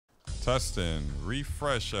Testing,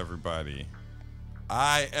 refresh everybody.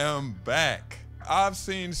 I am back. I've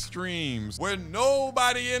seen streams where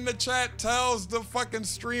nobody in the chat tells the fucking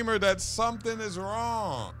streamer that something is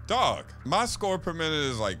wrong. Dog, my score per minute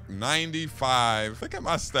is like 95. Look at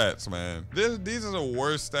my stats, man. These are the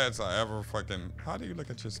worst stats I ever fucking, how do you look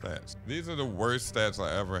at your stats? These are the worst stats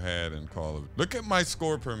I ever had in Call of Duty. Look at my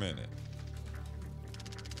score per minute.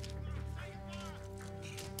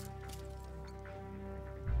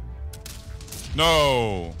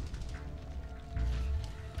 No.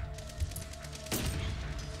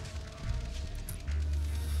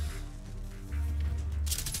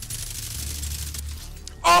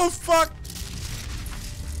 Oh, fuck.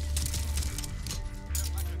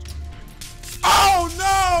 Oh,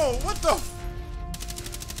 no. What the?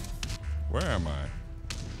 Where am I?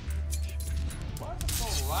 Why is it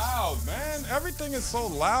so loud, man? Everything is so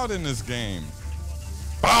loud in this game.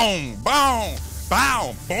 Boom, boom,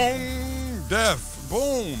 boom, boom, death,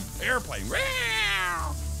 boom, airplane.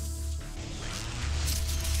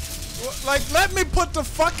 Like, let me put the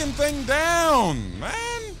fucking thing down, man.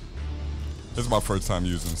 This is my first time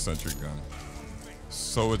using sentry gun.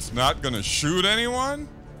 So it's not gonna shoot anyone?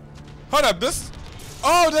 Hold up,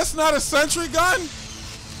 oh, that's not a sentry gun?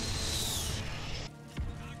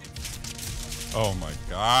 Oh my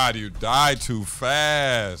God, you died too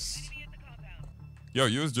fast. Yo,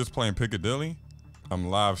 you was just playing Piccadilly? I'm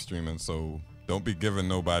live streaming, so don't be giving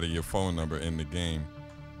nobody your phone number in the game.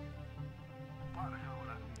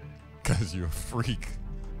 Cause you're a freak.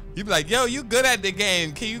 You be like, yo, you good at the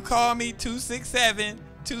game. Can you call me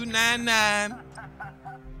 267-299?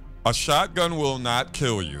 A shotgun will not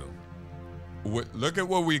kill you. Look at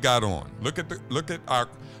what we got on. Look at our,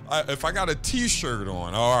 if I got a t-shirt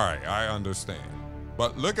on, all right, I understand.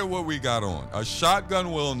 But look at what we got on. A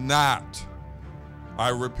shotgun will not, I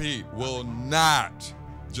repeat, will not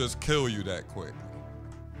just kill you that quick.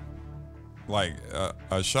 Like,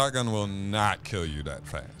 a shotgun will not kill you that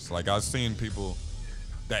fast. Like, I've seen people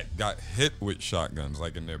that got hit with shotguns,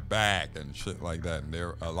 like in their back and shit like that, and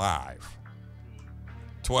they're alive.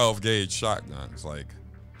 12 gauge shotguns, like.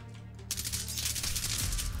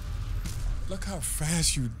 Look how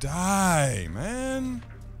fast you die, man.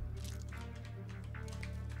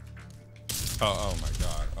 Oh my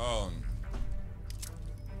God, oh.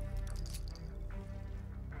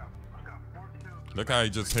 Look how he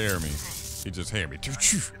just heard me. He just heard me.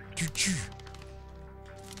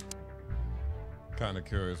 Kind of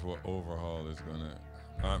curious what overhaul is gonna.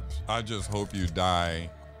 I just hope you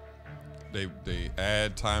die. They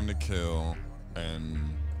add time to kill,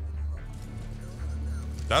 and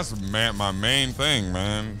that's my main thing,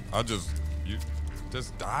 man. You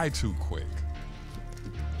just die too quick,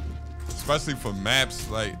 especially for maps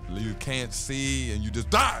like you can't see and you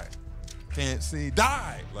just die. Can't see,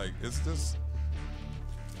 die. Like it's just.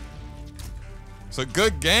 It's a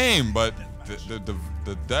good game, but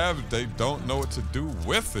the devs, they don't know what to do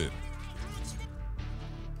with it.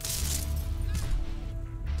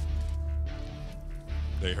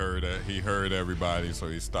 He heard everybody, so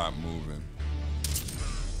he stopped moving.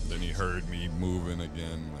 Then he heard me moving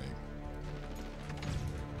again, like.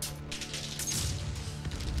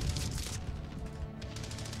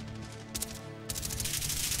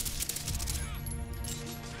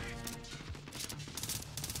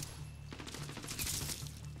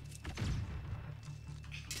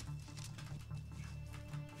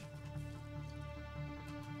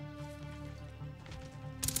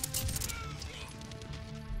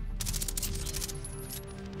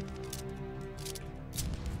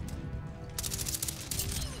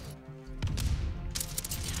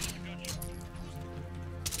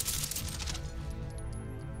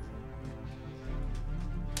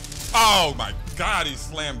 Oh my God, he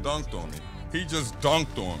slam dunked on me. He just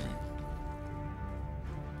dunked on me.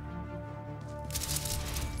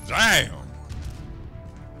 Damn.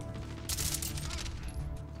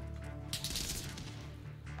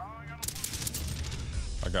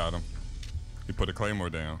 I got him. He put a claymore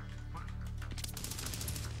down.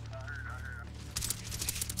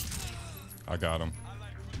 I got him.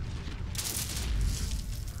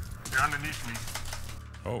 You're underneath me.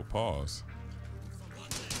 Oh, pause.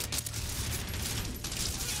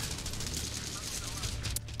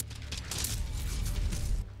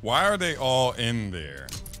 Why are they all in there?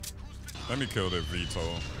 Let me kill their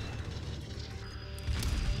VTOL.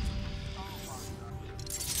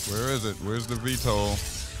 Where is it? Where's the VTOL?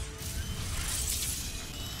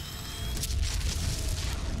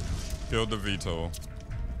 Killed the VTOL.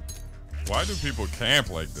 Why do people camp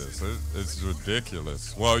like this? It's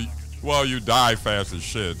ridiculous. Well, you die fast as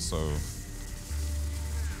shit, so.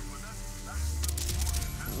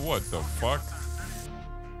 What the fuck?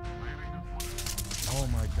 Oh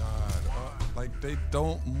my god. Like they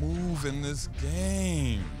don't move in this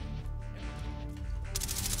game.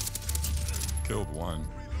 Killed one.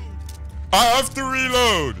 I have to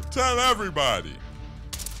reload. Tell everybody.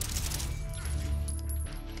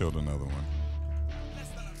 Killed another one.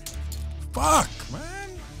 Fuck, man.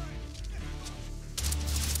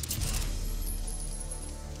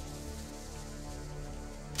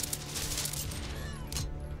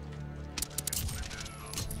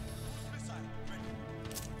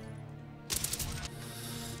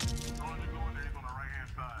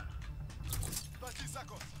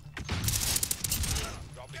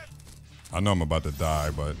 I know I'm about to die,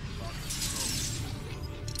 but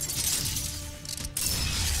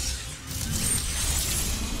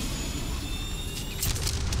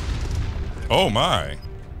oh my.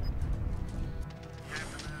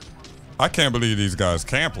 I can't believe these guys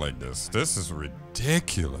camp like this. This is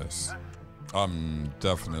ridiculous. I'm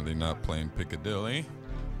definitely not playing Piccadilly.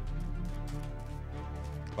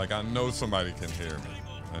 Like, I know somebody can hear me.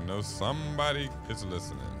 I know somebody is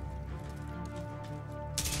listening.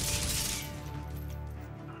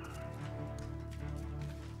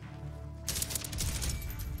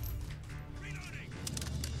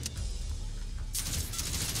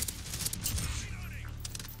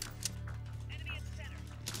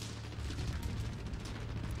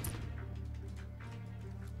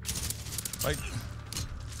 Like,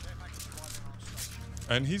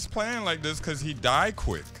 and he's playing like this because he died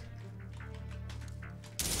quick.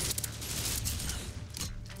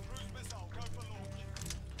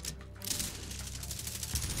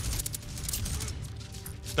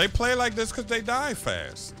 They play like this because they die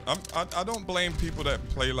fast. I don't blame people that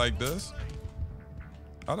play like this.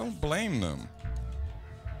 I don't blame them.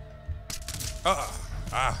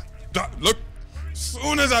 Look, as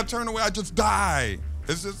soon as I turn away, I just die.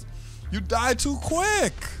 It's just, you die too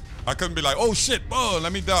quick. I couldn't be like, oh shit, oh,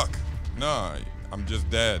 let me duck. No, I'm just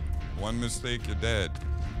dead. One mistake, you're dead.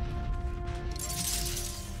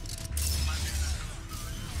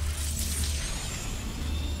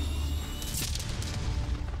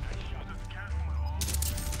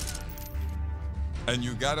 And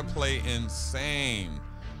you gotta play insane.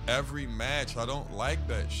 Every match, I don't like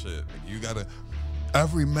that shit. You gotta,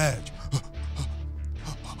 every match.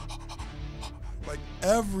 Like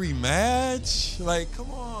every match? Like,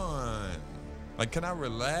 come on. Like, can I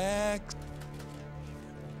relax?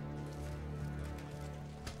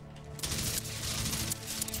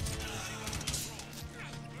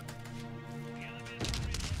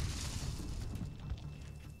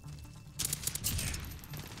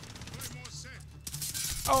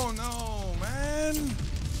 Oh no, man.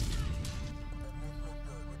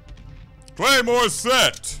 Claymore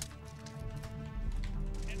set.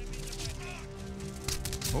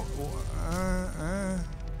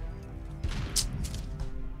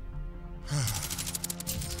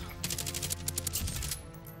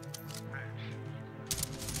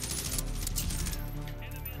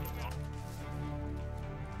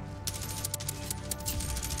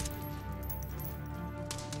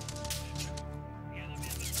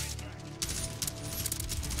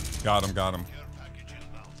 Got him, got him.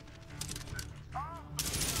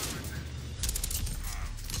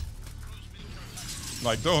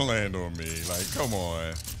 Like, don't land on me. Like, come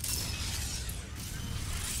on.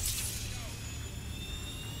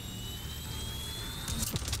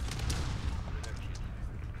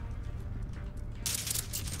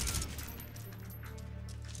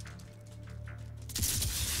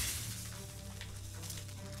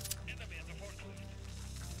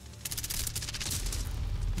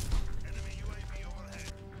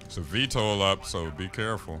 It's a VTOL up, so be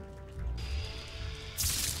careful.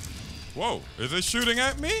 Whoa, is it shooting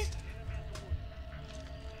at me?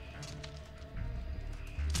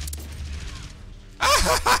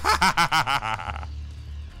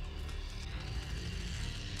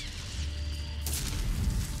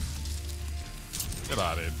 Get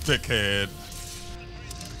out of here, dickhead.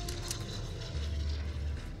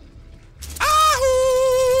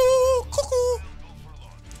 Ahoo! Cuckoo!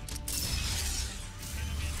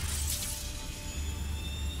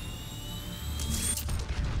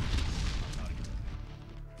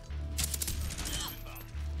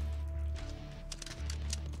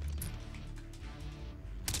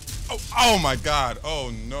 Oh my God.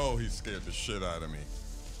 Oh no, he scared the shit out of me.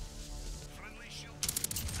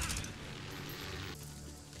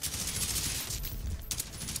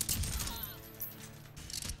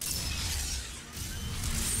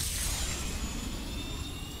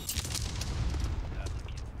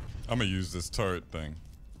 I'm gonna use this turret thing.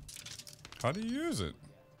 How do you use it?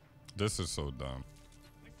 This is so dumb.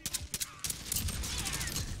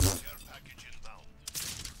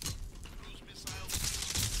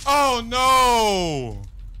 Oh no!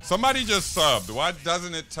 Somebody just subbed. Why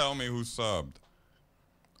doesn't it tell me who subbed?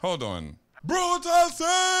 Hold on. Brutalcy!